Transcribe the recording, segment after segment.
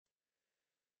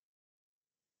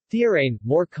Thiirane,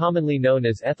 more commonly known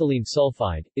as ethylene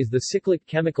sulfide, is the cyclic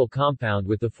chemical compound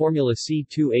with the formula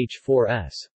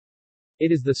C2H4S.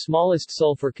 It is the smallest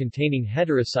sulfur-containing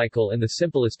heterocycle and the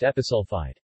simplest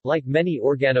episulfide. Like many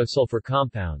organosulfur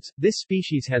compounds, this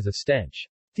species has a stench.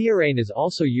 Thiirane is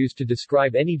also used to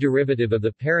describe any derivative of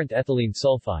the parent ethylene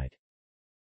sulfide.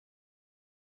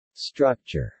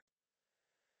 Structure.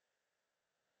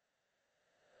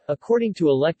 According to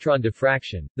electron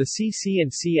diffraction, the CC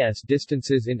and CS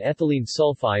distances in ethylene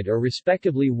sulfide are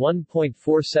respectively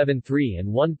 1.473 and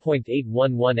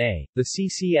 1.811 A. The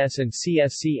CCS and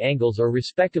CSC angles are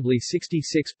respectively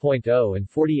 66.0 and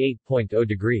 48.0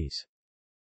 degrees.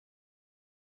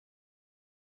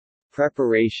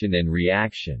 Preparation and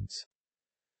reactions.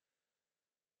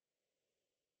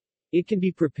 It can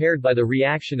be prepared by the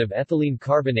reaction of ethylene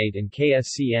carbonate and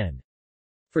KSCN.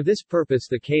 For this purpose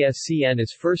the KSCN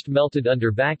is first melted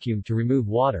under vacuum to remove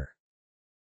water.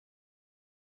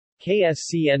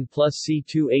 KSCN plus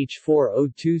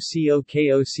C2H4O2CO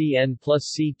KOCN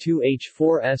plus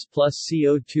C2H4S plus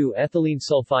CO2 ethylene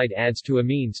sulfide adds to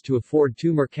amines to afford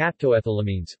two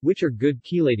mercaptoethylamines, which are good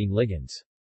chelating ligands.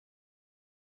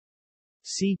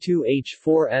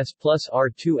 C2H4S plus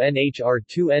R2NH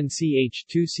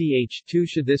R2NCH2CH2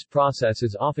 should this process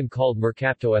is often called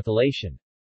mercaptoethylation.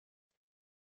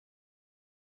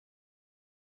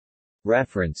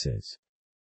 References.